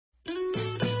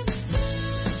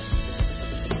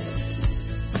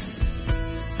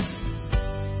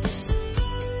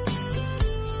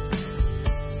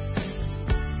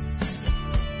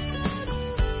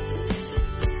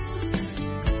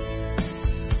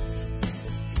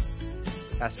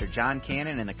Pastor John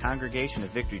Cannon and the congregation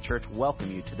of Victory Church welcome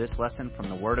you to this lesson from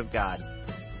the Word of God.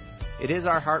 It is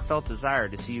our heartfelt desire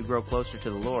to see you grow closer to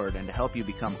the Lord and to help you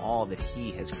become all that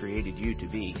He has created you to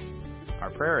be.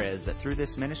 Our prayer is that through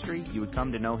this ministry you would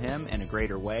come to know Him in a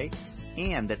greater way,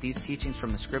 and that these teachings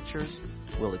from the Scriptures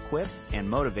will equip and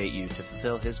motivate you to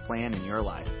fulfill His plan in your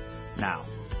life. Now,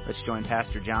 let's join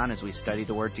Pastor John as we study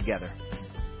the Word together.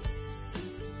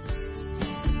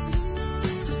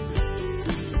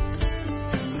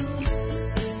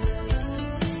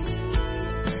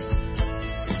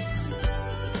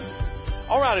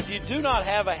 All right, if you do not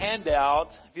have a handout,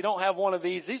 if you don't have one of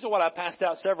these are what I passed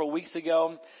out several weeks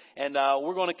ago, and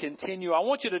we're going to continue. I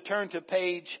want you to turn to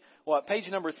page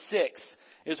number 6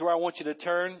 is where I want you to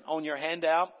turn on your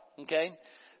handout, okay?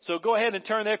 So go ahead and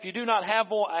turn there. If you do not have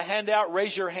a handout,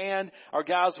 raise your hand. Our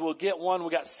guys will get one.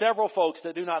 We got several folks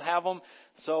that do not have them.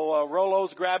 So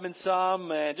Rolo's grabbing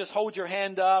some, and just hold your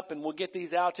hand up, and we'll get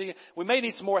these out to you. We may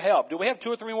need some more help. Do we have 2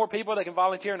 or 3 more people that can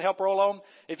volunteer and help Rolo?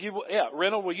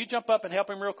 Reynold, will you jump up and help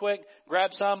him real quick?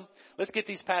 Grab some. Let's get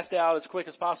these passed out as quick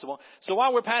as possible. So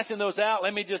while we're passing those out,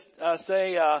 let me just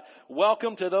say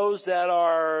welcome to those that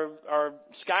are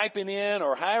Skyping in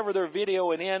or however they're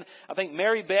videoing in. I think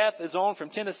Mary Beth is on from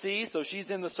Tennessee, so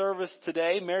she's in the service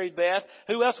today. Mary Beth.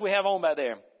 Who else we have on back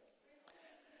there?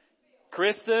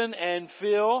 Kristen and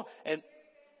Phil and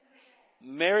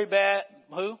Mary Beth.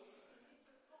 Who?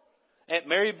 And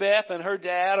Mary Beth and her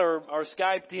dad are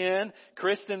Skyped in.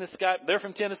 Kristen is Skyped. They're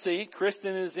from Tennessee.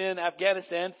 Kristen is in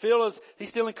Afghanistan. He's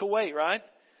still in Kuwait, right?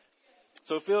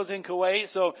 So Phil's in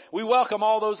Kuwait. So we welcome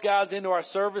all those guys into our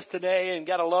service today, and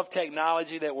gotta love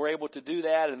technology that we're able to do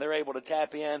that and they're able to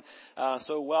tap in.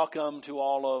 So welcome to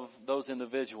all of those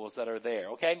individuals that are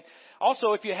there. Okay.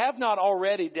 Also, if you have not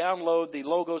already downloaded the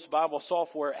Logos Bible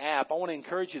software app, I want to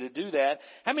encourage you to do that.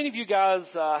 How many of you guys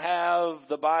have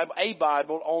a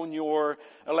Bible on your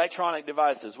electronic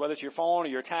devices, whether it's your phone or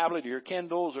your tablet or your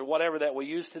Kindles or whatever that we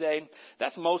use today?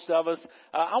 That's most of us.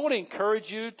 I want to encourage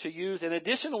you to use, in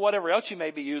addition to whatever else you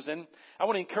may be using, I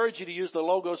want to encourage you to use the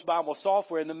Logos Bible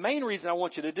software. And the main reason I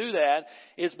want you to do that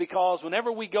is because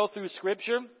whenever we go through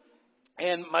Scripture,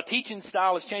 and my teaching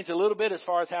style has changed a little bit as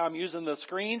far as how I'm using the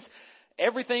screens.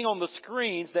 Everything on the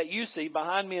screens that you see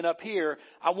behind me and up here,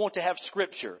 I want to have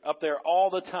Scripture up there all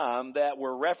the time that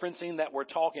we're referencing, that we're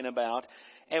talking about.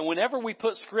 And whenever we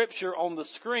put Scripture on the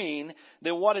screen,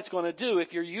 then what it's going to do,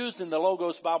 if you're using the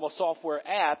Logos Bible software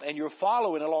app and you're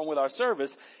following along with our service,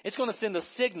 it's going to send a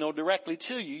signal directly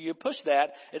to you. You push that,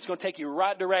 it's going to take you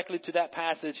right directly to that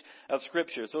passage of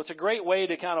Scripture. So it's a great way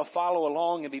to kind of follow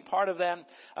along and be part of that.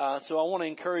 So I want to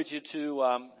encourage you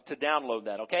to download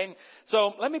that, okay?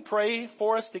 So let me pray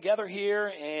for us together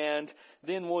here, and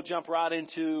then we'll jump right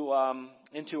into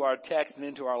our text and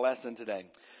into our lesson today.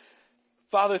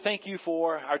 Father, thank you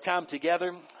for our time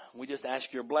together. We just ask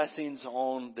your blessings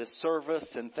on this service,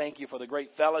 and thank you for the great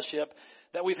fellowship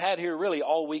that we've had here really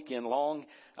all weekend long.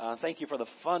 Thank you for the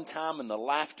fun time and the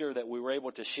laughter that we were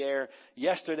able to share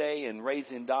yesterday in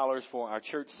raising dollars for our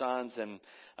church sons. And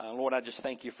Lord, I just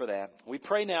thank you for that. We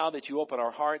pray now that you open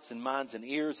our hearts and minds and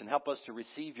ears and help us to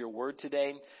receive your word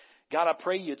today. God, I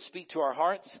pray you'd speak to our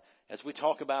hearts as we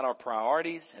talk about our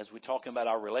priorities, as we talk about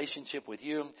our relationship with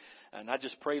you. And I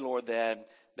just pray, Lord, that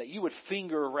you would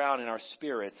finger around in our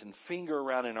spirits and finger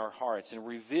around in our hearts and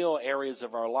reveal areas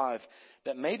of our life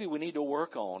that maybe we need to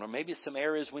work on, or maybe some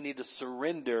areas we need to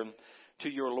surrender to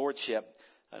your lordship.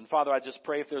 And Father, I just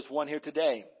pray if there's one here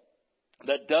today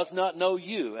that does not know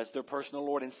you as their personal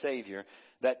Lord and Savior,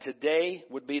 that today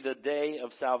would be the day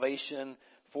of salvation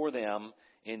for them.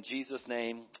 In Jesus'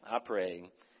 name I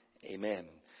pray. Amen.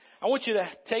 I want you to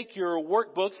take your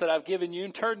workbooks that I've given you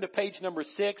and turn to page number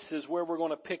 6 is where we're going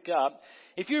to pick up.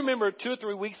 If you remember 2 or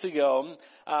 3 weeks ago,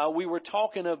 we were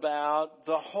talking about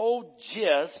the whole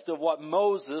gist of what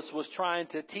Moses was trying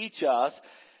to teach us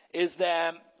is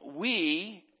that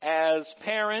we as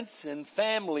parents and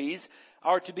families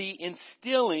are to be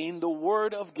instilling the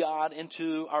Word of God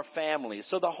into our families.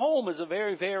 So the home is a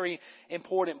very, very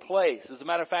important place. As a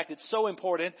matter of fact, it's so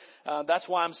important. That's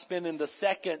why I'm spending the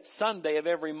second Sunday of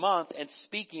every month and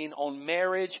speaking on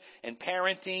marriage and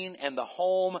parenting and the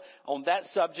home on that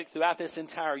subject throughout this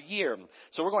entire year.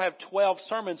 So we're going to have 12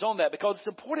 sermons on that because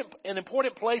it's an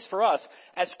important place for us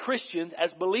as Christians,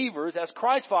 as believers, as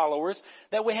Christ followers,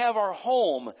 that we have our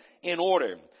home in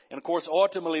order. And of course,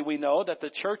 ultimately we know that the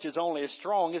church is only as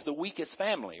strong as the weakest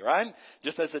family, right?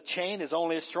 Just as a chain is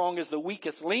only as strong as the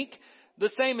weakest link,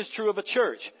 the same is true of a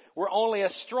church. We're only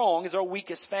as strong as our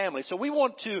weakest family. So we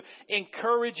want to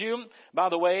encourage you. By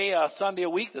the way, Sunday a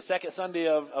week, the second Sunday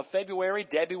of February,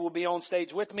 Debbie will be on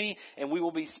stage with me, and we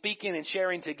will be speaking and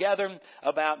sharing together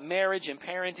about marriage and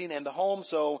parenting and the home.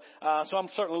 So I'm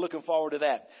certainly looking forward to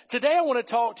that. Today I want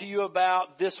to talk to you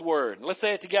about this word. Let's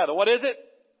say it together. What is it?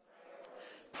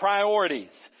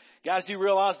 Priorities. Guys, do you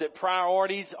realize that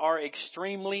priorities are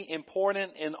extremely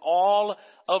important in all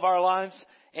of our lives?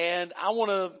 And I want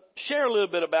to share a little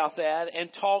bit about that and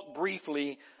talk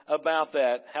briefly about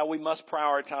that, how we must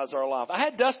prioritize our life. I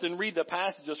had Dustin read the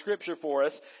passage of Scripture for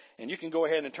us, and you can go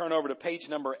ahead and turn over to page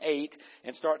number 8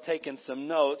 and start taking some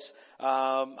notes.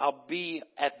 I'll be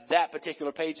at that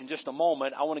particular page in just a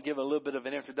moment. I want to give a little bit of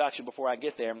an introduction before I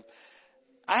get there.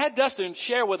 I had Dustin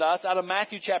share with us out of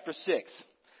Matthew chapter 6.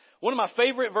 One of my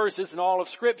favorite verses in all of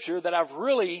Scripture that I've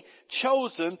really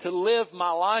chosen to live my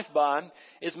life by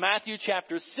is Matthew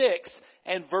chapter 6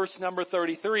 and verse number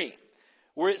 33,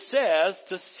 where it says,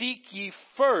 to seek ye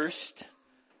first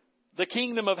the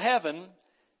kingdom of heaven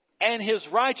and His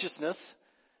righteousness,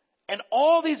 and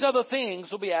all these other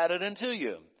things will be added unto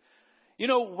you. You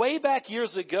know, way back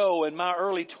years ago in my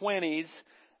early 20s,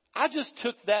 I just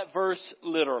took that verse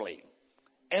literally.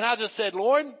 And I just said,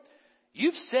 Lord,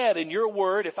 You've said in your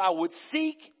word, if I would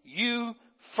seek you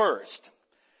first,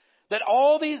 that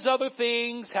all these other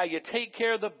things, how you take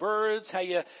care of the birds, how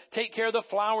you take care of the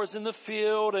flowers in the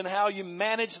field, and how you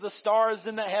manage the stars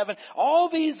in the heaven, all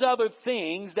these other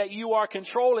things that you are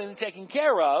controlling and taking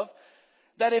care of,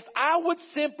 that if I would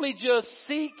simply just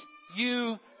seek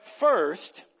you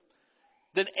first,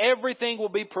 then everything will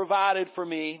be provided for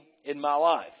me in my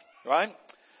life, right?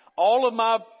 All of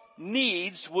my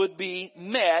needs would be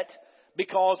met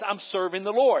because I'm serving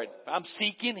the Lord. I'm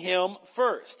seeking Him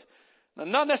first. Now,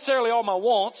 not necessarily all my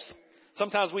wants.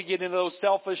 Sometimes we get into those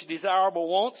selfish, desirable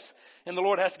wants, and the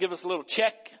Lord has to give us a little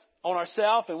check on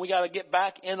ourselves, and we got to get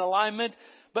back in alignment.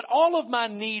 But all of my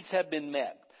needs have been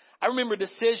met. I remember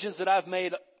decisions that I've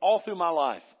made all through my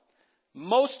life.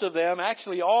 Most of them,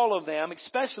 actually all of them,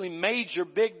 especially major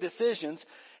big decisions,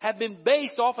 have been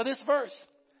based off of this verse.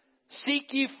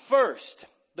 Seek ye first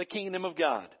the kingdom of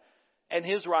God and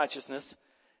His righteousness,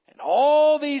 and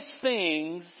all these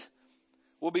things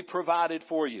will be provided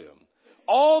for you.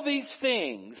 All these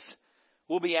things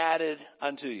will be added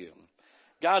unto you.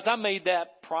 Guys, I made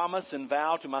that promise and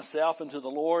vow to myself and to the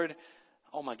Lord,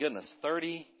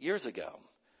 30 years ago.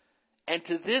 And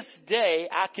to this day,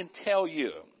 I can tell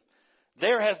you,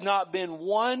 there has not been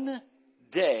one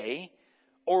day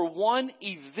or one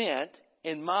event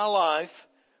in my life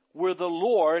where the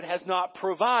Lord has not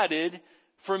provided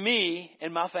for me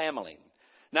and my family.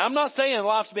 Now, I'm not saying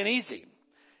life's been easy.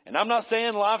 And I'm not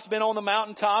saying life's been on the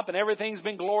mountaintop and everything's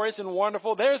been glorious and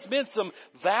wonderful. There's been some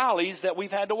valleys that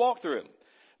we've had to walk through.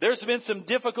 There's been some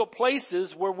difficult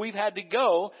places where we've had to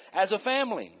go as a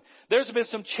family. There's been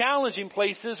some challenging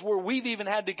places where we've even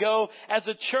had to go as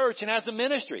a church and as a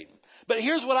ministry. But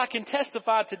here's what I can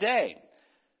testify today.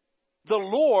 The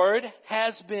Lord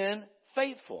has been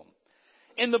faithful.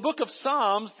 In the book of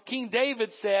Psalms, King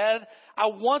David said, I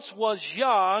once was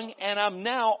young and I'm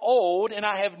now old, and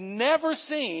I have never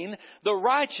seen the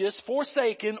righteous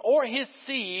forsaken or his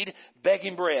seed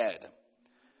begging bread.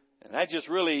 And that just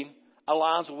really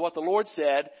aligns with what the Lord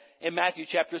said in Matthew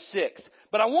chapter 6.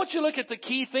 But I want you to look at the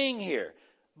key thing here.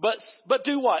 But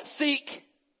do what? Seek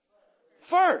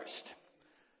first.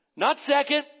 Not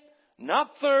second,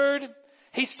 not third.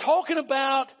 He's talking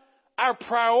about our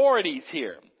priorities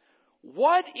here.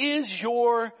 What is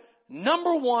your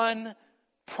number one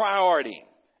priority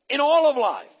in all of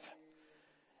life?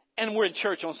 And we're in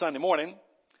church on Sunday morning.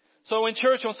 So in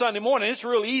church on Sunday morning, it's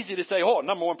really easy to say,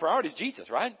 number one priority is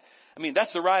Jesus, right? I mean,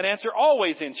 that's the right answer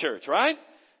always in church, right?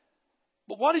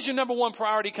 But what is your number one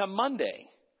priority come Monday?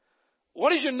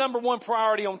 What is your number one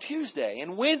priority on Tuesday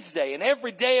and Wednesday and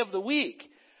every day of the week?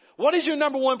 What is your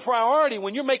number one priority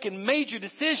when you're making major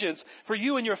decisions for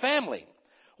you and your family?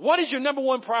 What is your number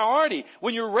one priority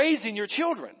when you're raising your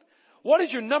children? What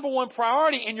is your number one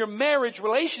priority in your marriage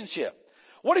relationship?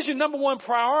 What is your number one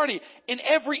priority in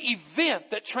every event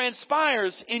that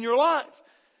transpires in your life?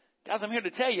 Guys, I'm here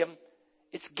to tell you,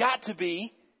 it's got to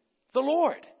be the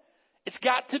Lord. It's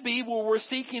got to be where we're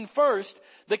seeking first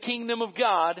the kingdom of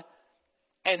God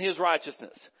and His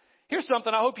righteousness. Here's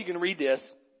something, I hope you can read this,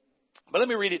 but let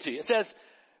me read it to you. It says,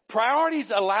 priorities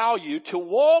allow you to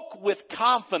walk with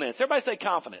confidence. Everybody say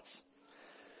confidence.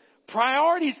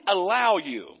 Priorities allow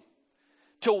you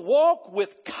to walk with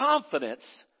confidence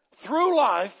through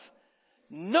life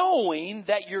knowing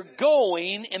that you're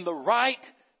going in the right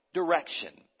direction.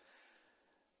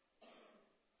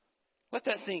 Let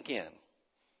that sink in.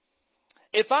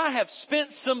 If I have spent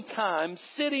some time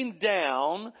sitting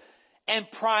down and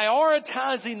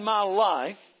prioritizing my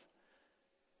life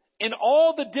in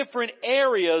all the different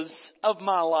areas of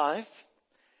my life,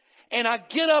 and I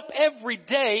get up every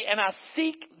day and I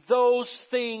seek those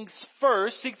things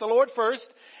first, seek the Lord first,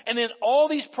 and then all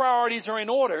these priorities are in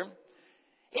order,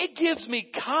 it gives me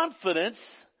confidence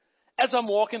as I'm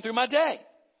walking through my day,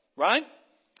 right?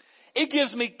 It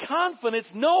gives me confidence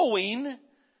knowing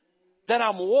that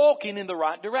I'm walking in the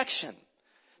right direction,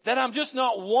 that I'm just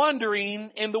not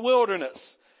wandering in the wilderness.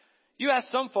 You ask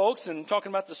some folks, and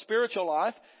talking about the spiritual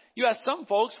life, you ask some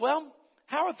folks, well,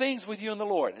 how are things with you and the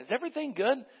Lord? Is everything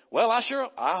good? Well, I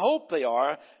hope they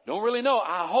are. Don't really know.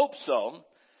 I hope so.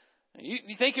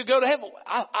 You think you'll go to heaven?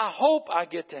 I hope I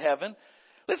get to heaven.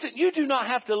 Listen, you do not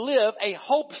have to live a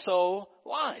hope-so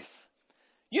life.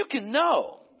 You can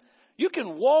know. You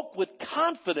can walk with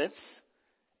confidence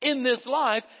in this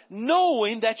life,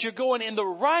 knowing that you're going in the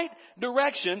right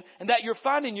direction and that you're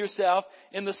finding yourself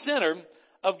in the center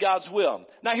of God's will.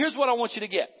 Now, here's what I want you to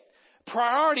get.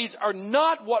 Priorities are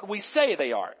not what we say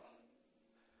they are.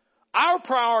 Our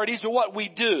priorities are what we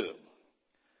do.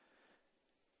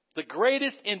 The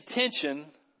greatest intention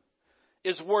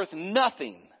is worth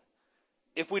nothing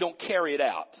if we don't carry it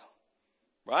out.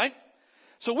 Right?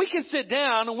 So we can sit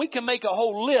down and we can make a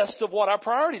whole list of what our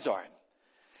priorities are.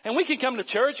 And we can come to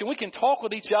church and we can talk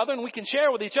with each other and we can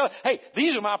share with each other, hey,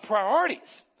 these are my priorities.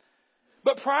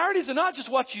 But priorities are not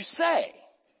just what you say.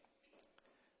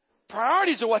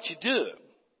 Priorities are what you do.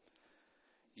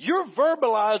 You're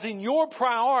verbalizing your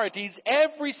priorities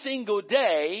every single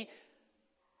day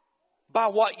by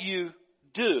what you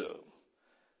do.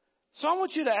 So I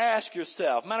want you to ask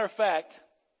yourself, matter of fact,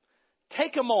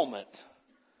 take a moment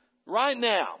right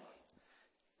now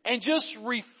and just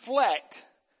reflect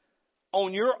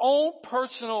on your own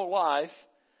personal life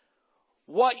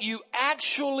what you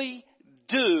actually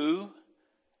do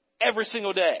every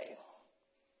single day.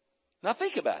 Now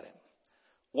think about it.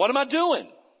 What am I doing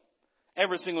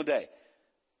every single day?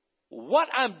 What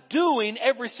I'm doing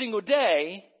every single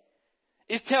day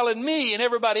is telling me and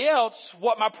everybody else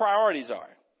what my priorities are.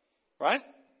 Right?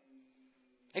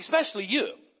 Especially you.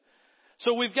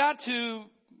 So we've got to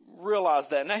realize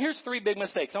that. Now here's 3 big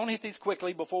mistakes. I want to hit these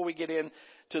quickly before we get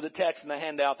into the text and the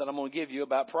handout that I'm going to give you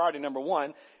about priority number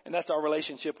 1, and that's our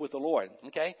relationship with the Lord.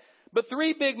 Okay? But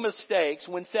 3 big mistakes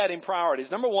when setting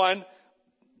priorities. Number 1,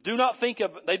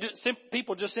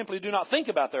 people just simply do not think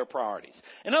about their priorities.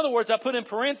 In other words, I put in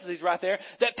parentheses right there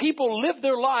that people live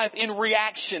their life in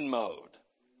reaction mode.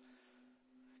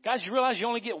 Guys, you realize you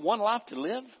only get one life to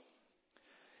live?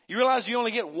 You realize you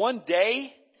only get one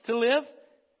day to live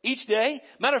each day?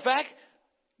 Matter of fact,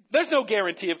 there's no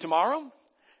guarantee of tomorrow.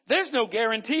 There's no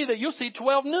guarantee that you'll see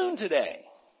 12 noon today.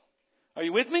 Are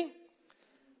you with me?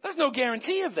 There's no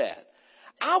guarantee of that.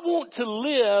 I want to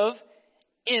live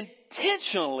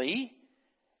intentionally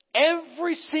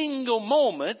every single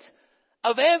moment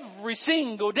of every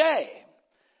single day.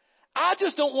 I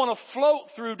just don't want to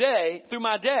float through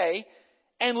my day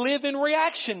and live in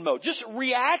reaction mode, just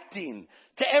reacting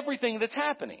to everything that's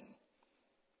happening.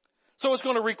 So it's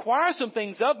going to require some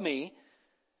things of me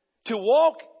to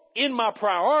walk in my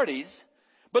priorities.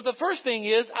 But the first thing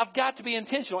is I've got to be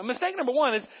intentional. And mistake number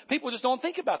 1 is people just don't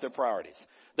think about their priorities.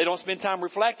 They don't spend time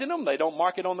reflecting them. They don't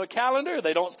mark it on their calendar.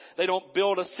 They don't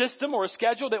build a system or a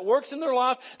schedule that works in their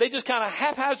life. They just kind of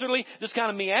haphazardly just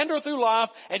kind of meander through life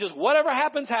and just whatever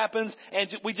happens, happens. And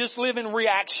we just live in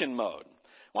reaction mode.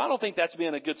 Well, I don't think that's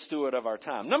being a good steward of our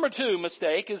time. Number 2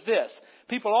 mistake is this.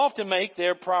 People often make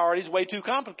their priorities way too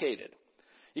complicated.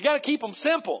 You got to keep them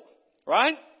simple,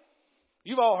 right?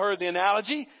 You've all heard the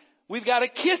analogy. We've got to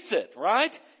kiss it,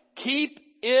 right? Keep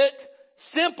it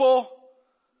simple.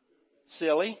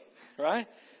 Silly, right?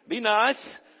 Be nice.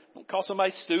 Don't call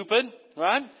somebody stupid,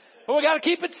 right? But we got to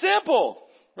keep it simple,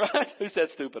 right? Who said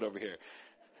stupid over here?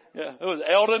 Yeah, it was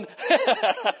Eldon.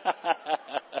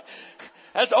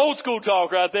 That's old school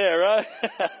talk right there, right?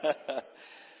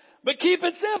 But keep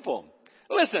it simple.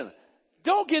 Listen,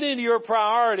 don't get into your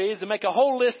priorities and make a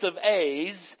whole list of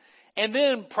A's and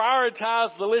then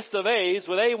prioritize the list of A's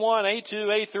with A1, A2,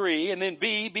 A3, and then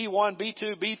B, B1,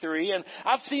 B2, B3. And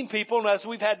I've seen people, as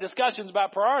we've had discussions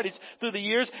about priorities through the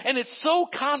years, and it's so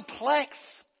complex.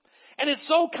 And it's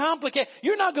so complicated.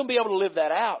 You're not going to be able to live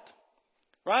that out.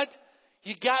 Right?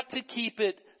 You got to keep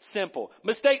it simple.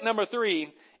 Mistake number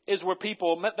 3 is where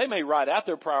people, they may write out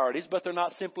their priorities, but they're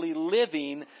not simply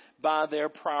living by their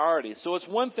priorities. So it's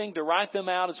one thing to write them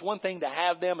out. It's one thing to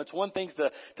have them. It's one thing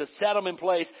to set them in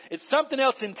place. It's something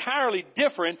else entirely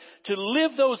different to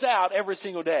live those out every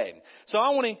single day. So I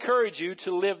want to encourage you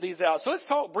to live these out. So let's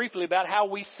talk briefly about how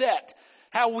we set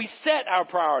our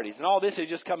priorities. And all this is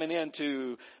just coming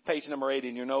into page number 8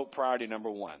 in your note, priority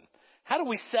number 1. How do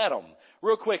we set them?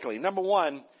 Real quickly. Number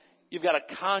 1, you've got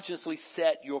to consciously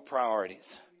set your priorities.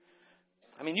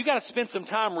 I mean, you got to spend some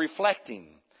time reflecting.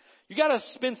 You got to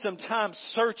spend some time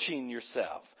searching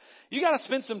yourself. You got to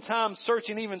spend some time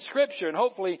searching even Scripture. And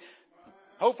hopefully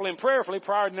and prayerfully,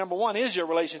 priority number 1 is your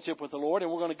relationship with the Lord.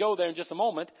 And we're going to go there in just a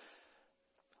moment.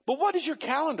 But what does your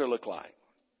calendar look like?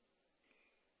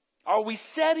 Are we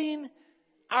setting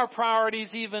our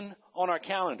priorities even on our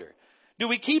calendar? Do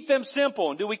we keep them simple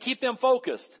and do we keep them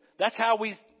focused? That's how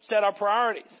we set our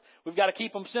priorities. We've got to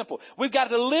keep them simple. We've got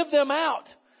to live them out.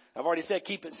 I've already said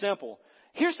keep it simple.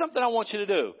 Here's something I want you to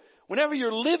do. Whenever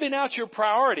you're living out your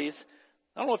priorities,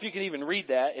 I don't know if you can even read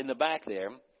that in the back there,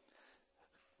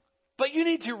 but you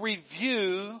need to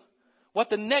review what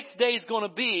the next day is going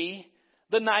to be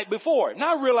the night before.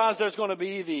 Now I realize there's going to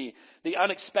be the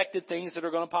unexpected things that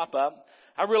are going to pop up.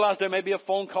 I realize there may be a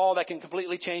phone call that can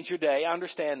completely change your day. I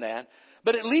understand that.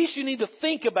 But at least you need to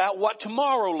think about what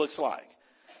tomorrow looks like.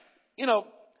 You know,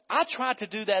 I try to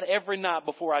do that every night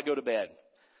before I go to bed.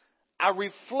 I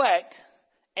reflect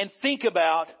and think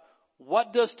about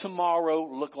what does tomorrow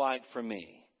look like for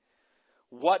me?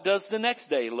 What does the next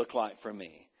day look like for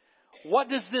me? What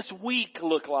does this week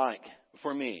look like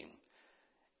for me?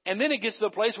 And then it gets to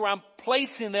a place where I'm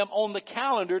placing them on the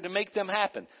calendar to make them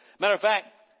happen. Matter of fact,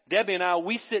 Debbie and I,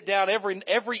 we sit down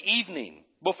every evening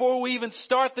before we even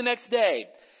start the next day,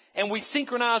 and we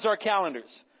synchronize our calendars.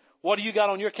 What do you got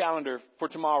on your calendar for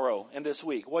tomorrow and this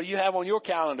week? What do you have on your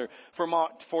calendar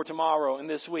for tomorrow and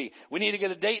this week? We need to get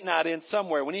a date night in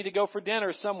somewhere. We need to go for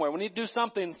dinner somewhere. We need to do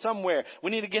something somewhere. We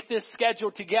need to get this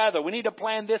scheduled together. We need to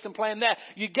plan this and plan that.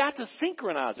 You got to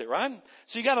synchronize it, right?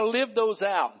 So you got to live those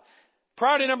out.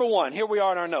 Priority number 1, here we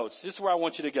are in our notes. This is where I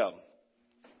want you to go.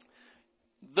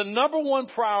 The number 1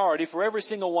 priority for every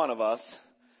single one of us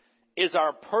is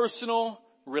our personal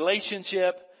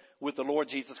relationship with the Lord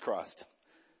Jesus Christ.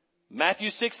 Matthew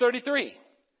 6:33.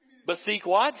 But seek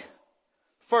what?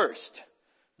 First,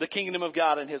 the kingdom of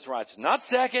God and His righteousness. Not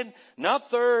second, not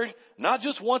third, not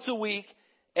just once a week.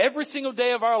 Every single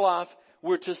day of our life,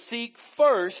 we're to seek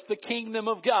first the kingdom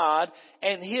of God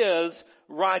and His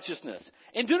righteousness.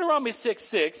 In Deuteronomy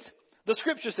 6:6, the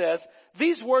Scripture says,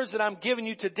 these words that I'm giving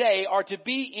you today are to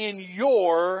be in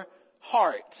your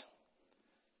heart.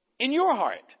 In your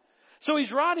heart. So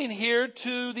he's writing here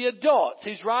to the adults.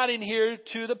 He's writing here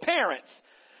to the parents.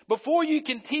 Before you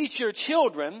can teach your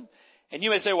children, and you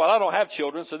may say, well, I don't have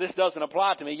children, so this doesn't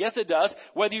apply to me. Yes, it does.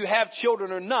 Whether you have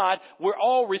children or not, we're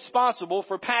all responsible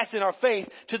for passing our faith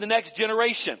to the next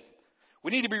generation.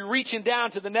 We need to be reaching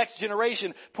down to the next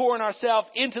generation, pouring ourselves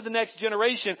into the next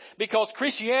generation, because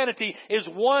Christianity is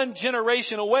one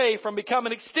generation away from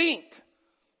becoming extinct.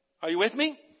 Are you with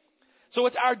me? So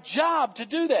it's our job to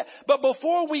do that. But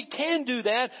before we can do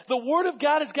that, the Word of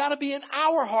God has got to be in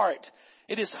our heart.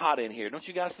 It is hot in here, don't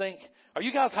you guys think? Are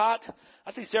you guys hot?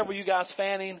 I see several of you guys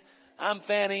fanning. I'm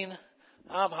fanning.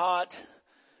 I'm hot.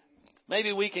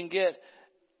 Maybe we can get...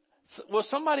 Will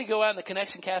somebody go out in the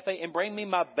Connection Cafe and bring me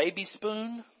my baby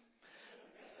spoon?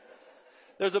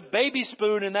 There's a baby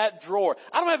spoon in that drawer.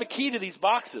 I don't have a key to these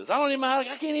boxes. I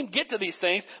can't even get to these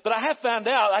things. But I have found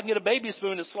out I can get a baby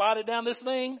spoon and slide it down this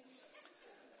thing.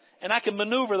 And I can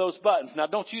maneuver those buttons. Now,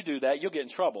 don't you do that. You'll get in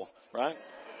trouble, right?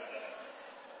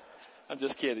 I'm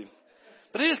just kidding.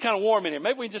 But it is kind of warm in here.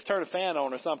 Maybe we can just turn a fan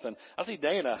on or something. I see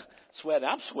Dana sweating.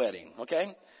 I'm sweating,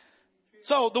 okay?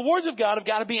 So the words of God have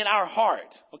got to be in our heart,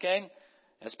 okay?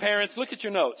 As parents, look at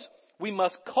your notes. We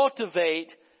must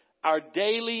cultivate our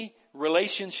daily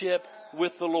relationship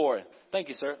with the Lord. Thank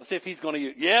you, sir. Let's see if he's going to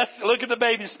use. Yes, look at the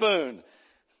baby spoon.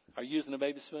 Are you using the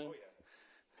baby spoon? Oh, yeah.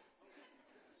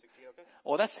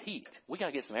 Oh, that's heat. We got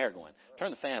to get some air going. Turn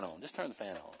the fan on. Just turn the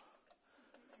fan on.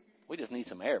 We just need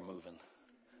some air moving.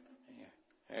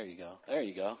 There you go. There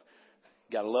you go.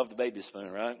 Got to love the baby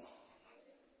spoon, right?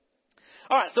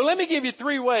 All right, so let me give you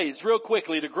 3 ways real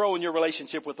quickly to grow in your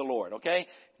relationship with the Lord, okay?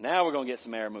 Now we're going to get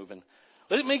some air moving.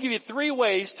 Let me give you 3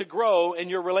 ways to grow in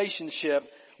your relationship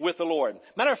with the Lord.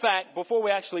 Matter of fact, before we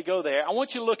actually go there, I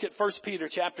want you to look at 1 Peter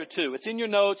chapter 2. It's in your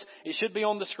notes. It should be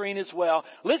on the screen as well.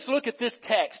 Let's look at this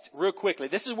text real quickly.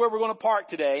 This is where we're going to park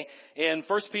today in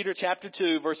 1 Peter chapter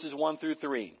 2, verses 1 through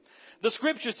 3. The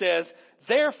Scripture says,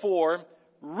 therefore,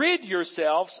 rid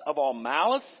yourselves of all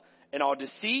malice and all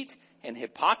deceit and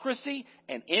hypocrisy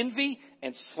and envy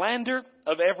and slander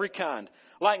of every kind.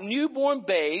 Like newborn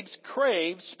babes,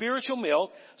 crave spiritual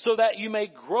milk so that you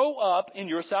may grow up in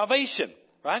your salvation.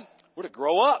 Right? We're to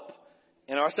grow up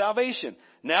in our salvation.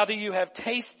 Now that you have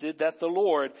tasted that the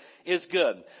Lord is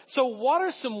good. So what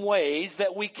are some ways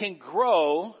that we can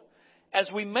grow as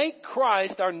we make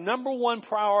Christ our number one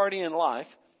priority in life,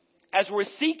 as we're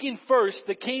seeking first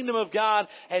the kingdom of God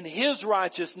and His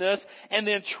righteousness, and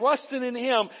then trusting in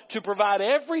Him to provide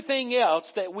everything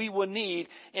else that we will need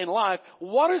in life?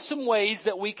 What are some ways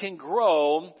that we can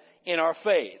grow in our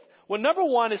faith? Well, number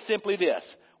one is simply this.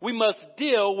 We must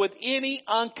deal with any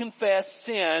unconfessed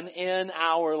sin in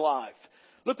our life.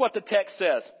 Look what the text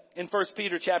says in 1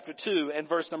 Peter chapter 2 and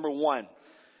verse number 1.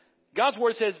 God's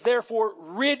word says, therefore,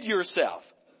 rid yourself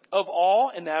of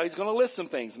all, and now He's going to list some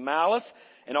things, malice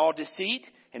and all deceit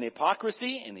and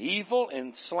hypocrisy and evil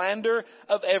and slander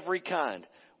of every kind.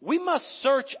 We must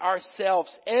search ourselves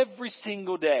every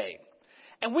single day.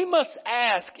 And we must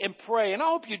ask and pray, and I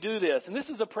hope you do this, and this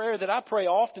is a prayer that I pray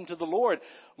often to the Lord.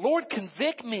 Lord,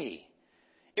 convict me.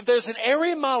 If there's an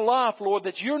area in my life, Lord,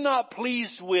 that you're not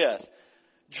pleased with,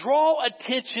 draw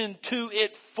attention to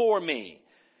it for me.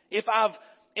 If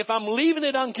I'm leaving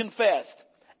it unconfessed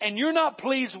and you're not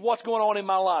pleased with what's going on in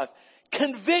my life,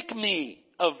 convict me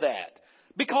of that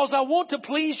because I want to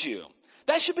please you.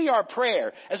 That should be our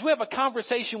prayer. As we have a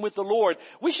conversation with the Lord,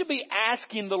 we should be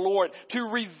asking the Lord to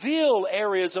reveal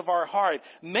areas of our heart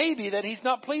maybe that He's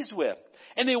not pleased with.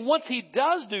 And then once He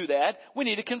does do that, we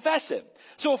need to confess it.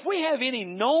 So if we have any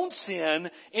known sin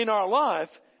in our life,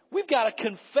 we've got to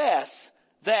confess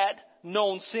that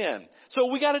known sin. So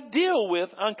we got to deal with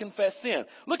unconfessed sin.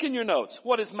 Look in your notes.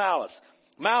 What is malice?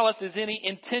 Malice is any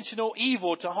intentional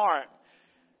evil to heart.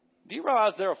 Do you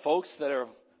realize there are folks that are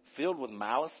filled with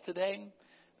malice today?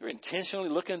 They're intentionally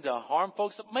looking to harm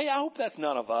folks. I hope that's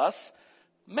none of us.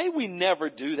 May we never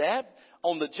do that.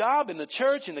 On the job, in the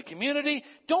church, in the community,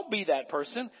 don't be that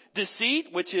person. Deceit,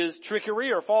 which is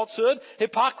trickery or falsehood.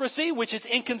 Hypocrisy, which is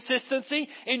inconsistency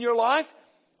in your life.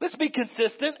 Let's be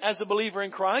consistent as a believer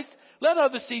in Christ. Let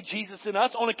others see Jesus in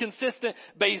us on a consistent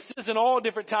basis in all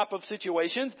different type of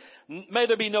situations. May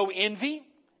there be no envy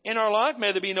in our life.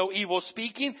 May there be no evil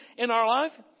speaking in our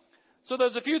life. So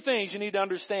there's a few things you need to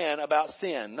understand about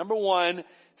sin. Number one,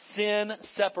 sin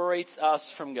separates us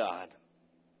from God.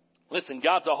 Listen,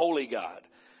 God's a holy God,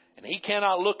 and He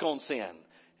cannot look on sin,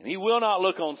 and He will not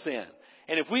look on sin.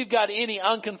 And if we've got any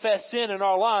unconfessed sin in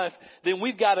our life, then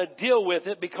we've got to deal with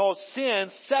it because sin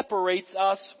separates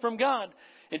us from God.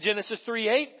 In Genesis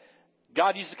 3:8,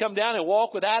 God used to come down and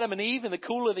walk with Adam and Eve in the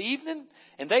cool of the evening,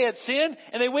 and they had sinned,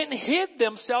 and they went and hid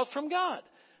themselves from God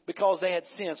because they had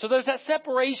sinned. So there's that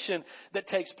separation that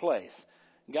takes place.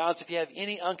 Guys, if you have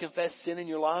any unconfessed sin in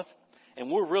your life, and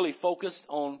we're really focused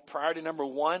on priority number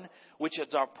one, which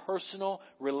is our personal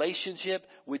relationship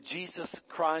with Jesus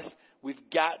Christ, we've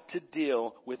got to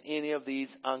deal with any of these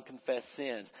unconfessed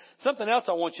sins. Something else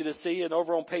I want you to see, and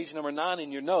over on page number 9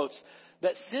 in your notes,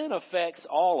 that sin affects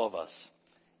all of us,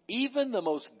 even the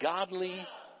most godly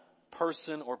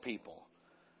person or people.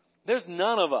 There's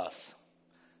none of us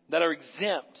that are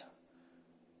exempt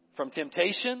from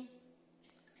temptation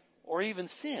or even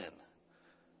sin,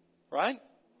 right?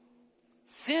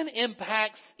 Sin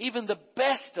impacts even the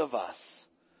best of us.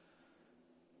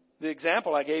 The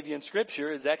example I gave you in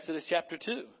Scripture is Exodus chapter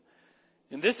 2.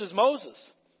 And this is Moses.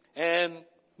 And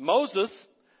Moses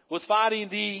was fighting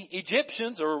the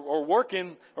Egyptians or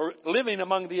working or living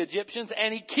among the Egyptians.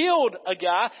 And he killed a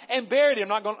guy and buried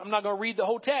him. I'm not going to read the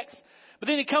whole text. But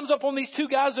then he comes up on these two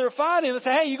guys that are fighting and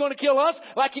say, hey, you going to kill us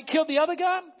like you killed the other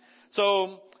guy?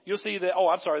 So you'll see that,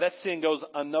 that sin goes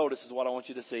unnoticed is what I want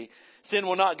you to see. Sin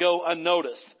will not go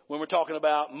unnoticed when we're talking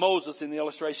about Moses in the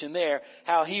illustration there,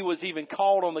 how he was even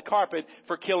called on the carpet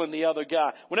for killing the other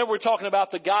guy. Whenever we're talking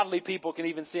about the godly people can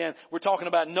even sin, we're talking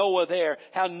about Noah there,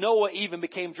 how Noah even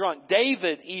became drunk.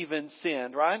 David even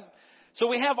sinned, right? So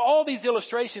we have all these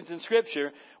illustrations in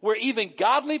Scripture where even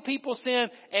godly people sin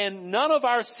and none of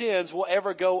our sins will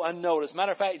ever go unnoticed.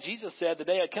 Matter of fact, Jesus said the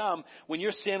day had come when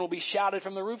your sin will be shouted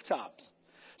from the rooftops.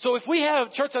 So if we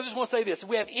have, church, I just want to say this. If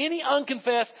we have any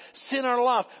unconfessed sin in our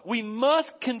life, we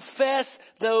must confess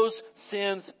those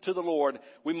sins to the Lord.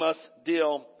 We must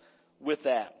deal with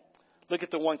that. Look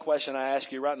at the one question I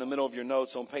ask you right in the middle of your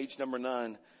notes on page number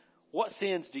 9. What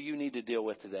sins do you need to deal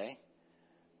with today?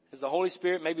 Is the Holy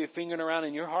Spirit maybe fingering around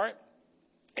in your heart?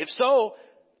 If so,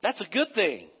 that's a good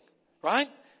thing, right?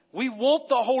 We want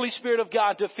the Holy Spirit of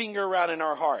God to finger around in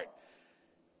our heart.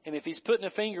 And if He's putting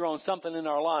a finger on something in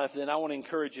our life, then I want to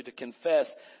encourage you to confess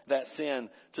that sin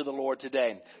to the Lord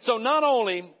today. So not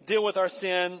only deal with our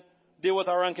sin deal with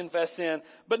our unconfessed sin.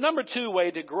 But number 2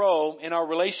 way to grow in our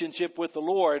relationship with the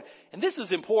Lord, and this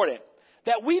is important,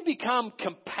 that we become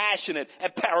compassionate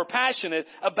or passionate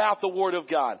about the Word of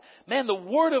God. Man, the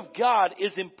Word of God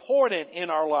is important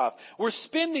in our life. We're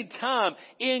spending time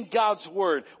in God's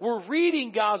Word. We're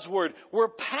reading God's Word. We're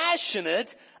passionate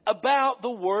about the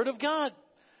Word of God.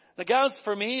 Now, guys,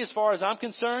 for me, as far as I'm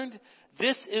concerned,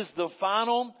 this is the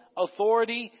final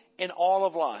authority in all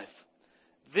of life.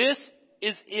 This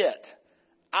is it.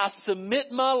 I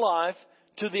submit my life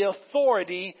to the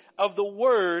authority of the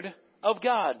Word of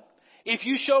God. If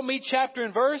you show me chapter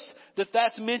and verse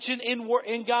that's mentioned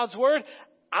in God's Word,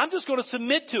 I'm just going to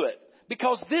submit to it,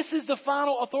 because this is the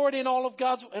final authority in all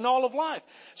of life.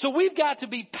 So we've got to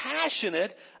be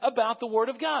passionate about the Word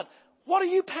of God. What are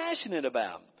you passionate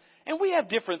about? And we have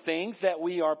different things that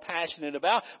we are passionate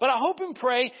about, but I hope and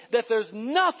pray that there's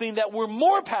nothing that we're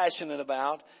more passionate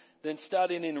about than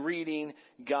studying and reading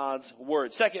God's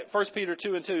Word. 1 Peter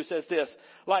 2:2 says this,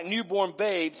 like newborn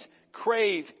babes,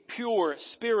 crave pure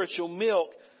spiritual milk,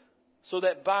 so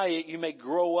that by it you may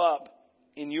grow up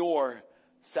in your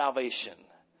salvation.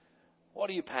 What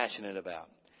are you passionate about?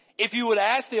 If you would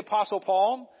ask the Apostle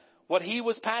Paul what he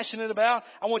was passionate about,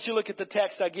 I want you to look at the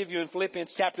text I give you in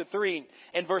Philippians chapter 3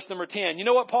 and verse number 10. You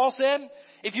know what Paul said?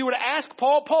 If you were to ask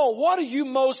Paul, what are you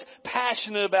most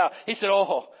passionate about? He said,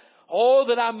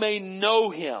 that I may know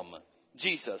Him,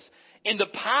 Jesus, in the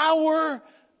power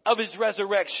of His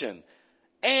resurrection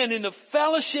and in the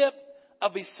fellowship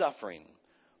of His suffering.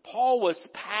 Paul was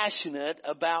passionate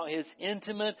about his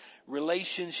intimate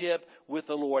relationship with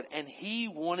the Lord, and he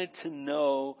wanted to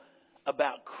know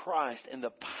about Christ and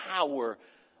the power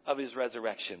of His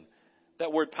resurrection.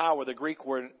 That word power, the Greek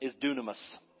word is dunamis.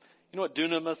 You know what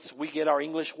dunamis we get our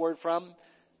English word from?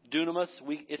 Dunamis,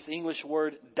 it's the English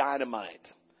word dynamite.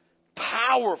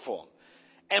 Powerful.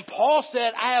 And Paul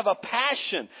said, I have a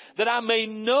passion that I may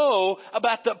know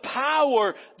about the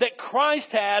power that Christ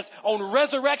has on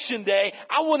Resurrection Day.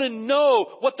 I want to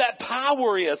know what that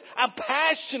power is. I'm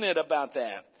passionate about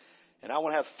that. And I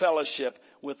want to have fellowship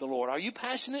with the Lord. Are you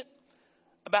passionate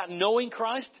about knowing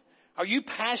Christ? Are you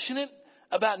passionate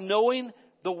about knowing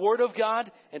the Word of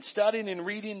God and studying and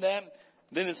reading that?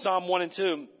 Then in Psalm 1 and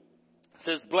 2, it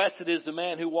says, blessed is the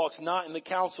man who walks not in the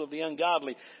counsel of the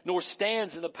ungodly, nor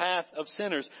stands in the path of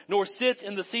sinners, nor sits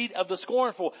in the seat of the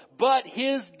scornful, but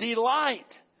his delight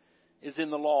is in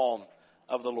the law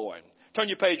of the Lord. Turn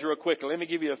your page real quickly. Let me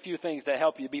give you a few things that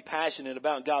help you be passionate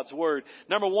about God's Word.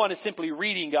 Number 1 is simply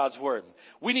reading God's Word.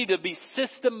 We need to be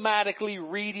systematically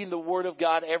reading the Word of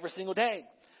God every single day,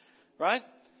 right?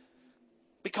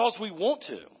 Because we want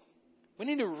to. We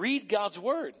need to read God's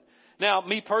Word. Now,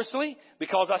 me personally,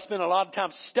 because I spend a lot of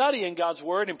time studying God's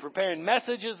Word and preparing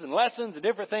messages and lessons and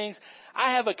different things,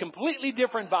 I have a completely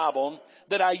different Bible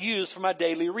that I use for my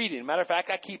daily reading. Matter of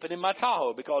fact, I keep it in my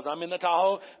Tahoe because I'm in the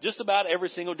Tahoe just about every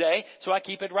single day, so I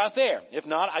keep it right there. If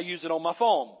not, I use it on my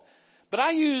phone. But I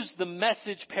use the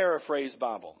Message Paraphrase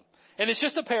Bible. And it's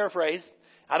just a paraphrase.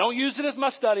 I don't use it as my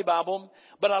study Bible,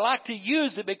 but I like to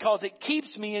use it because it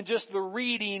keeps me in just the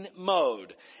reading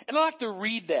mode. And I like to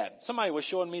read that. Somebody was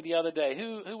showing me the other day.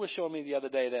 Who was showing me the other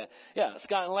day that? Yeah,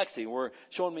 Scott and Lexi were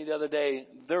showing me the other day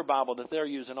their Bible that they're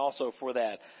using also for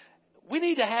that. We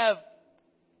need to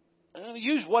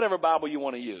use whatever Bible you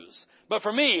want to use. But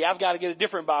for me, I've got to get a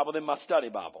different Bible than my study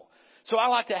Bible. So I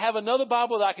like to have another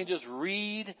Bible that I can just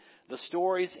read the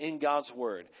stories in God's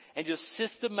Word. And just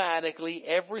systematically,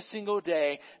 every single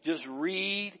day, just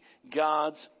read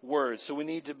God's Word. So we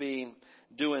need to be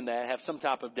doing that, have some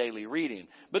type of daily reading.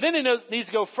 But then it needs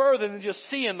to go further than just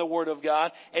seeing the Word of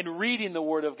God and reading the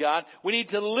Word of God. We need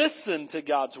to listen to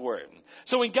God's Word.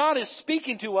 So when God is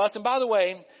speaking to us, and by the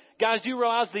way, guys, do you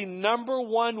realize the number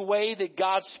one way that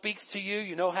God speaks to you,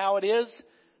 you know how it is?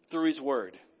 Through His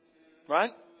Word.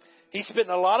 Right? He's spent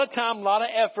a lot of time, a lot of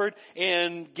effort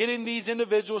in getting these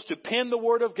individuals to pen the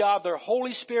Word of God. They're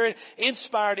Holy Spirit,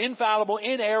 inspired, infallible,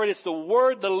 inerrant. It's the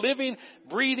Word, the living,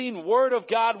 breathing Word of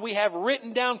God we have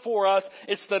written down for us.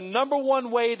 It's the number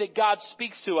one way that God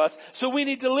speaks to us. So we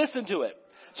need to listen to it.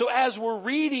 So as we're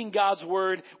reading God's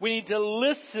Word, we need to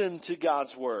listen to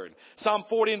God's Word. Psalm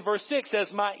 40 and verse 6 says,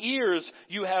 my ears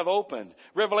you have opened.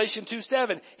 Revelation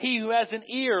 2:7, he who has an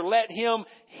ear, let him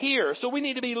hear. So we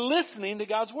need to be listening to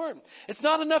God's Word. It's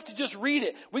not enough to just read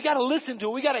it. We got to listen to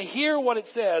it. We got to hear what it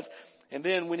says. And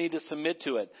then we need to submit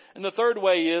to it. And the third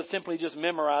way is simply just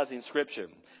memorizing Scripture.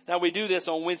 Now we do this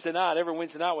on Wednesday night, every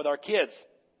Wednesday night with our kids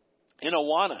in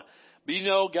Awana. But you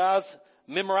know, guys,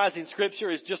 memorizing Scripture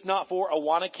is just not for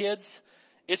Awana kids.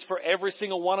 It's for every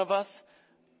single one of us.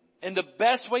 And the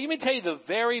best way, let me tell you the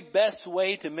very best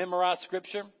way to memorize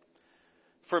Scripture.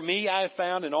 For me, I have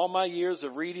found in all my years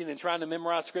of reading and trying to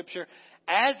memorize Scripture,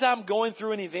 as I'm going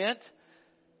through an event,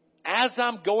 as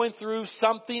I'm going through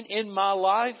something in my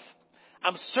life,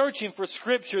 I'm searching for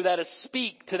Scripture that will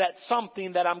speak to that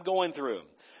something that I'm going through.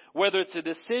 Whether it's a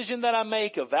decision that I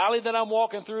make, a valley that I'm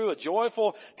walking through, a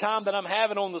joyful time that I'm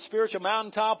having on the spiritual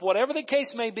mountaintop, whatever the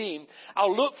case may be,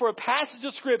 I'll look for a passage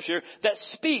of Scripture that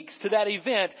speaks to that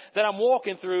event that I'm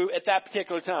walking through at that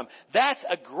particular time. That's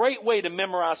a great way to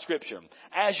memorize Scripture.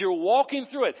 As you're walking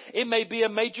through it, it may be a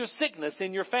major sickness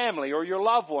in your family or your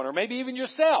loved one or maybe even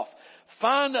yourself.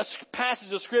 Find a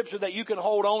passage of Scripture that you can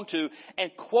hold on to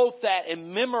and quote that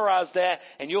and memorize that,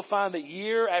 and you'll find that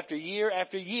year after year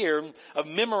after year of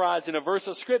memorizing a verse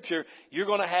of Scripture, you're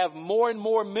going to have more and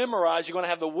more memorized. You're going to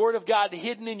have the Word of God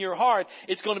hidden in your heart.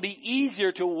 It's going to be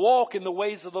easier to walk in the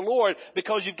ways of the Lord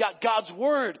because you've got God's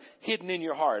Word hidden in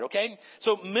your heart, okay?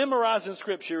 So memorizing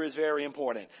Scripture is very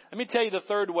important. Let me tell you the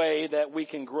third way that we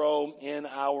can grow in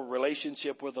our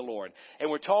relationship with the Lord.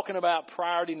 And we're talking about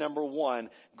priority number one,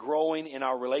 growing in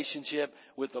our relationship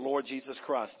with the Lord Jesus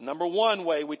Christ. Number one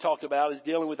way we talked about is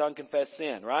dealing with unconfessed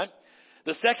sin, right?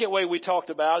 The second way we talked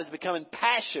about is becoming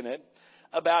passionate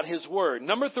about His Word.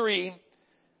 Number three,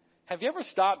 have you ever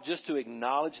stopped just to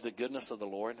acknowledge the goodness of the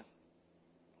Lord?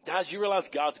 Guys, you realize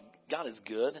God is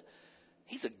good?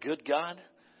 He's a good God.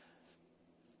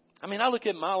 I mean, I look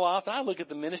at my life, and I look at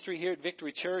the ministry here at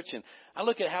Victory Church, and I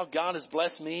look at how God has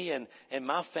blessed me and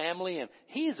my family, and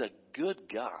He's a good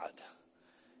God.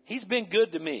 He's been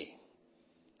good to me.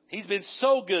 He's been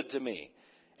so good to me.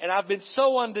 And I've been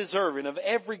so undeserving of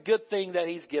every good thing that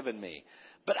He's given me.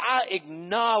 But I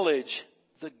acknowledge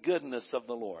the goodness of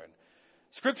the Lord.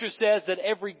 Scripture says that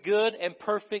every good and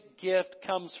perfect gift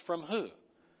comes from who?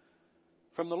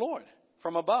 From the Lord.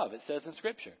 From above, it says in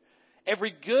Scripture.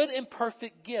 Every good and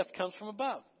perfect gift comes from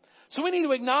above. So we need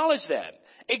to acknowledge that.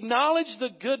 Acknowledge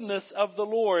the goodness of the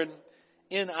Lord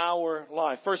in our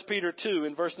life. 1 Peter 2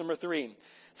 in verse number 3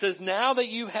 says, now that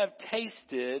you have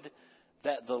tasted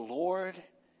that the Lord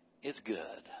is good.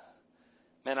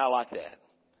 Man, I like that.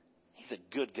 He's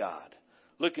a good God.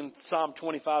 Look in Psalm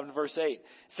 25 and verse 8. It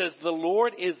says, the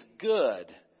Lord is good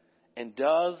and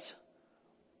does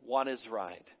what is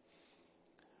right.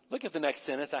 Look at the next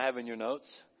sentence I have in your notes.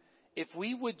 If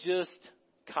we would just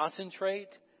concentrate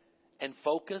and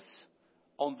focus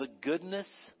on the goodness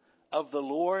of the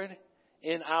Lord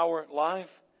in our life,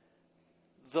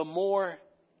 the more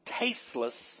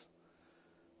tasteless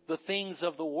the things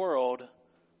of the world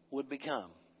would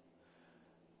become.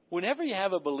 Whenever you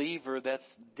have a believer that's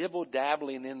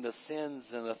dibble-dabbling in the sins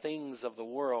and the things of the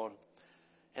world,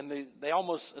 and they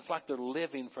almost, it's like they're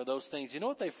living for those things. You know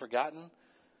what they've forgotten?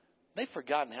 They've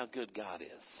forgotten how good God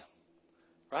is.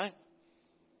 Right?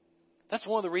 That's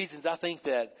one of the reasons I think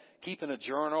that keeping a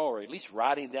journal or at least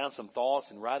writing down some thoughts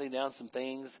and writing down some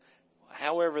things,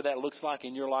 however that looks like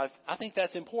in your life, I think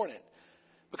that's important.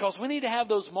 Because we need to have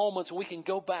those moments when we can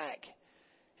go back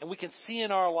and we can see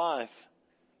in our life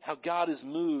how God has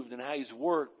moved and how He's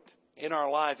worked in our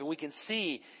life. And we can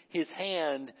see His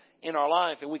hand in our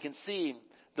life and we can see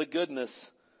the goodness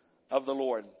of the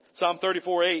Lord. Psalm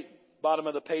 34:8, bottom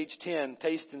of the page 10,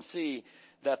 taste and see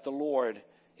that the Lord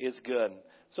is good.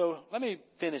 So let me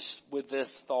finish with this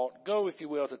thought. Go, if you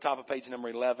will, to the top of page number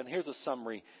 11. Here's a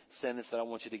summary sentence that I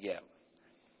want you to get.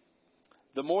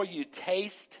 The more you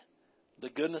taste the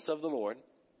goodness of the Lord,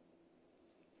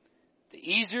 the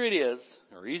easier it is,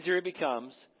 or easier it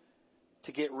becomes,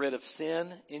 to get rid of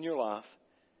sin in your life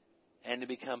and to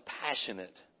become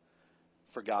passionate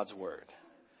for God's Word.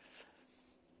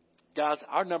 Guys,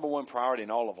 our number one priority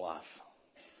in all of life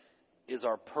is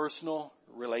our personal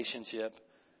relationship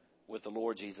with the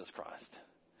Lord Jesus Christ.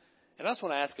 And I just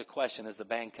want to ask a question as the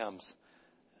band comes.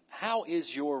 How is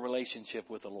your relationship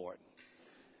with the Lord?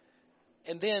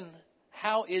 And then,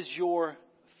 how is your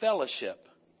fellowship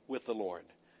with the Lord?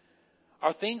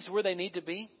 Are things where they need to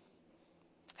be?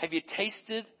 Have you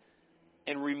tasted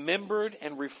and remembered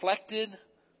and reflected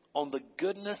on the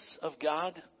goodness of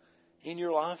God in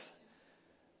your life?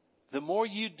 The more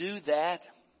you do that,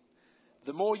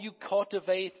 the more you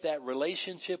cultivate that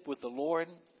relationship with the Lord,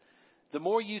 the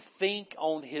more you think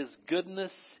on His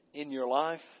goodness in your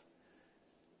life,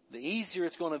 the easier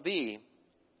it's going to be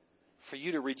for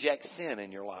you to reject sin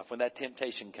in your life when that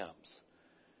temptation comes.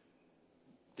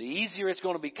 The easier it's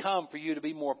going to become for you to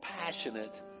be more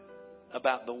passionate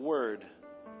about the Word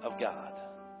of God.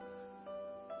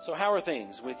 So how are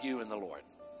things with you and the Lord?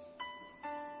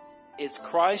 Is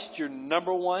Christ your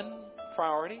number one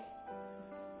priority?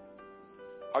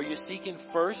 Are you seeking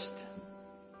first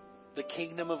the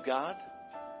kingdom of God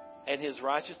and His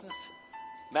righteousness?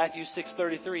 Matthew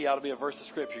 6:33 ought to be a verse of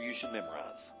Scripture you should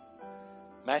memorize.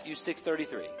 Matthew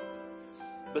 6:33.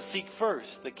 But seek first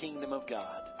the kingdom of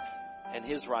God and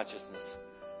His righteousness,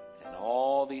 and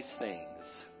all these things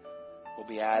will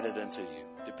be added unto you,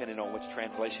 depending on which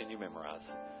translation you memorize.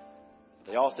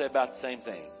 They all say about the same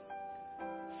thing.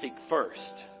 Seek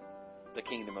first the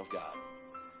kingdom of God.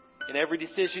 In every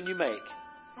decision you make,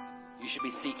 you should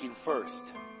be seeking first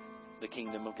the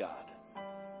kingdom of God.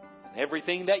 In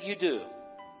everything that you do,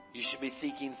 you should be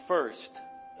seeking first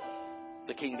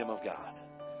the kingdom of God.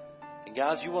 And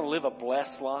guys, you want to live a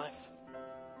blessed life?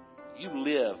 You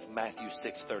live Matthew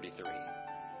 6:33.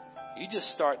 You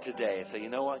just start today and say, you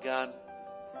know what, God?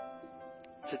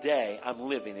 Today I'm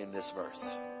living in this verse.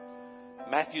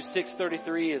 Matthew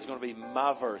 6:33 is going to be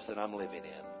my verse that I'm living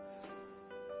in.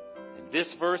 And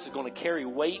this verse is going to carry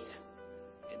weight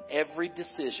in every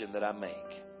decision that I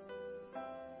make.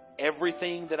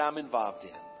 Everything that I'm involved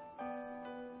in.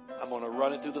 I'm going to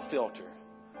run it through the filter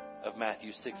of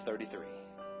Matthew 6:33.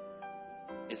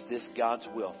 Is this God's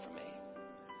will for me?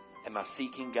 Am I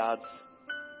seeking God's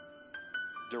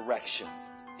direction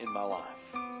in my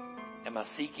life? Am I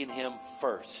seeking Him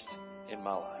first in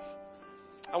my life?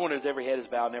 I wonder, as every head is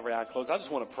bowed and every eye closed, I just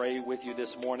want to pray with you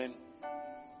this morning.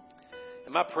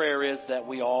 And my prayer is that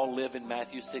we all live in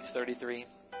Matthew 6:33.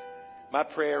 My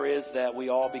prayer is that we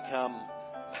all become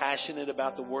passionate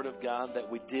about the Word of God, that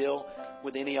we deal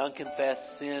with any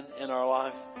unconfessed sin in our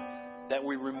life, that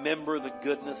we remember the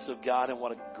goodness of God and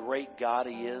what a great God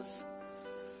He is.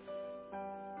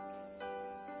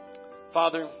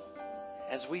 Father,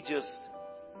 as we just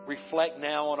reflect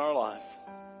now on our life,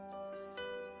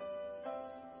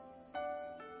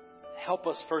 help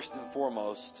us first and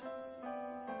foremost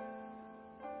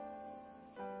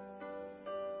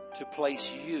to place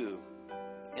You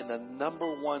in the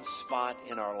number one spot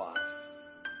in our life.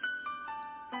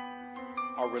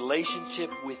 Our relationship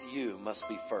with You must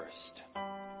be first.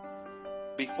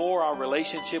 Before our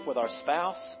relationship with our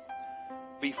spouse,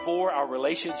 before our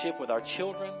relationship with our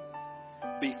children,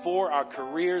 before our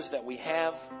careers that we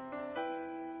have,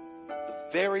 the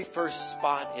very first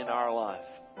spot in our life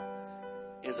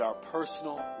is our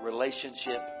personal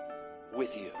relationship with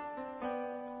You.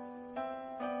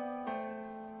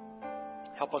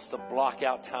 Help us to block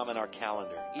out time in our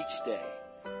calendar each day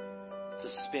to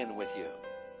spend with You.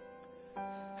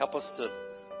 Help us to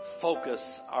focus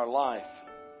our life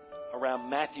around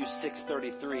Matthew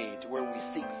 6:33, to where we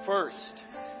seek first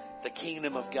the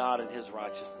kingdom of God and His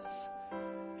righteousness,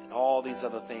 and all these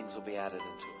other things will be added unto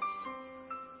us.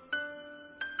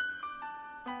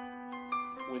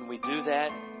 When we do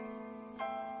that,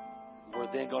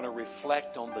 we're then going to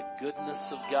reflect on the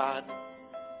goodness of God,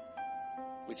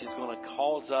 which is going to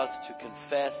cause us to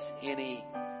confess any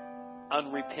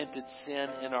unrepented sin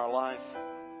in our life.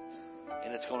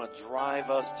 And it's going to drive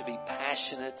us to be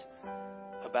passionate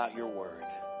about Your Word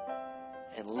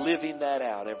and living that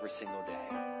out every single day.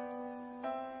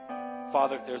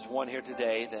 Father, if there's one here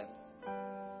today that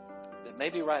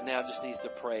maybe right now just needs to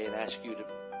pray and ask You to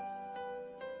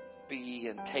be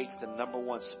and take the number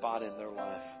one spot in their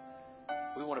life,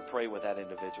 we want to pray with that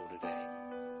individual today.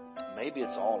 Maybe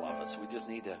it's all of us. We just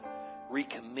need to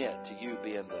recommit to You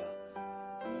being the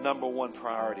number one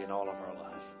priority in all of our life.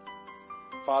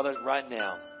 Father, right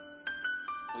now,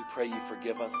 we pray You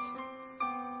forgive us,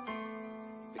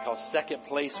 because second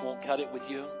place won't cut it with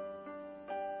You.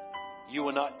 You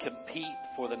will not compete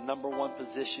for the number one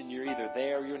position. You're either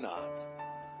there or you're not.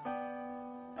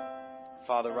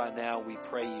 Father, right now we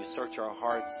pray You search our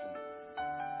hearts,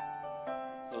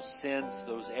 and those sins,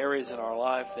 those areas in our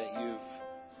life that You've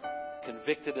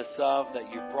convicted us of,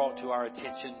 that You've brought to our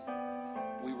attention.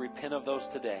 We repent of those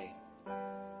today.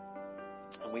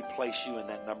 And we place You in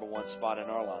that number one spot in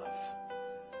our life.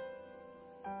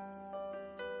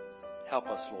 Help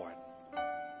us, Lord,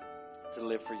 to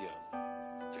live for You,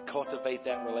 to cultivate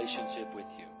that relationship with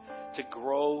You, to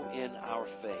grow in our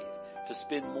faith, to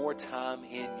spend more time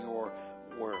in Your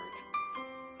Word,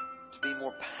 to be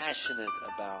more passionate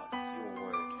about Your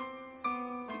Word,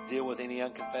 to deal with any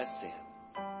unconfessed sin,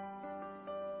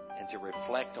 and to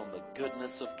reflect on the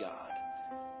goodness of God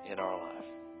in our life.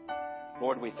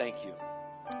 Lord, we thank You.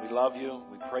 We love You.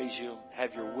 We praise You.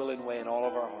 Have Your will and way in all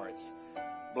of our hearts.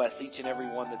 Bless each and every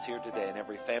one that's here today and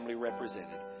every family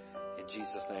represented. In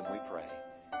Jesus' name we pray.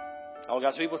 All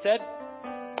God's people said,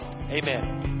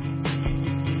 amen.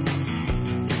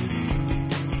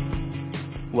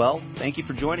 Well, thank you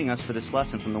for joining us for this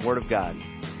lesson from the Word of God.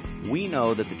 We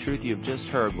know that the truth you have just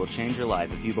heard will change your life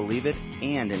if you believe it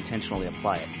and intentionally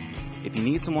apply it. If you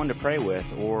need someone to pray with,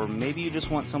 or maybe you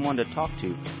just want someone to talk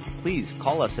to, please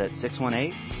call us at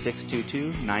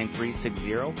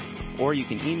 618-622-9360, or you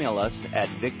can email us at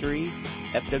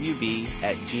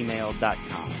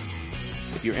victoryfwb@gmail.com.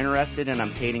 If you're interested in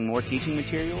obtaining more teaching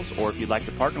materials, or if you'd like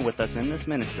to partner with us in this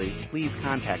ministry, please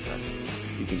contact us.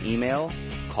 You can email,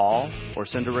 call, or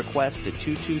send a request to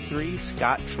 223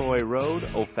 Scott Troy Road,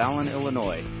 O'Fallon,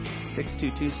 Illinois,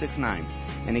 62269.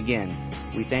 And again,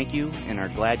 we thank you and are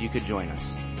glad you could join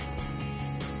us.